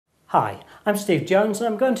Hi, I'm Steve Jones and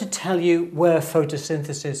I'm going to tell you where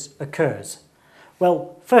photosynthesis occurs.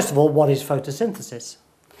 Well, first of all, what is photosynthesis?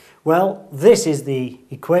 Well, this is the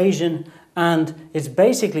equation and it's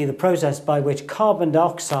basically the process by which carbon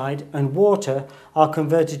dioxide and water are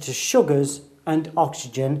converted to sugars and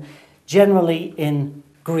oxygen, generally in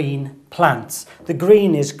green plants. The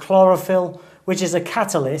green is chlorophyll, which is a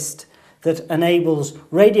catalyst that enables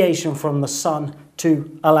radiation from the sun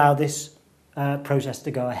to allow this process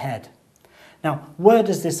to go ahead. Now, where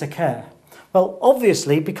does this occur? Well,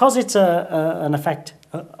 obviously, because it's an effect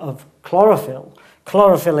of chlorophyll,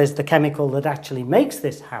 chlorophyll is the chemical that actually makes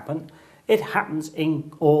this happen, it happens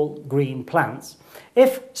in all green plants.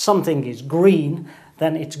 If something is green,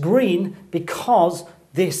 then it's green because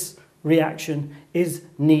this reaction is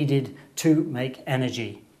needed to make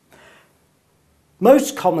energy.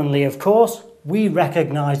 Most commonly, of course, we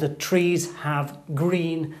recognise that trees have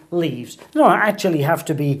green leaves. They don't actually have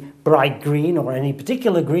to be bright green or any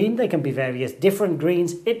particular green. They can be various different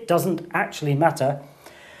greens. It doesn't actually matter.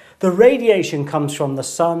 The radiation comes from the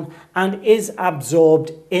sun and is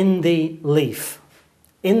absorbed in the leaf,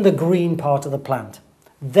 in the green part of the plant.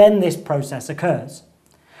 Then this process occurs.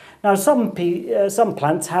 Now, some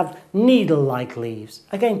plants have needle-like leaves.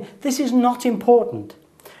 Again, this is not important.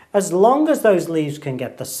 As long as those leaves can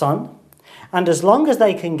get the sun, and as long as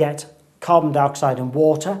they can get carbon dioxide and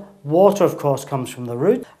water, water of course comes from the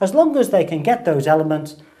root, as long as they can get those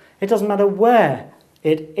elements, it doesn't matter where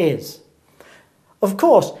it is. Of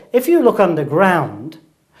course, if you look underground,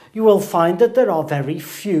 you will find that there are very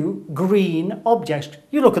few green objects.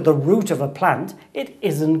 You look at the root of a plant, it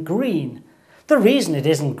isn't green. The reason it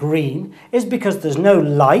isn't green is because there's no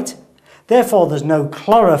light, therefore there's no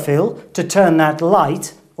chlorophyll to turn that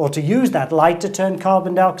light or to use that light to turn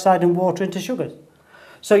carbon dioxide and water into sugars.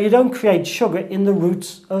 So you don't create sugar in the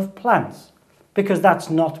roots of plants because that's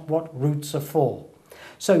not what roots are for.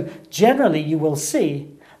 So generally you will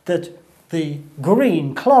see that the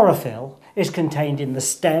green chlorophyll is contained in the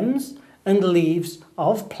stems and leaves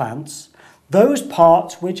of plants, those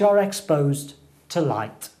parts which are exposed to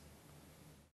light.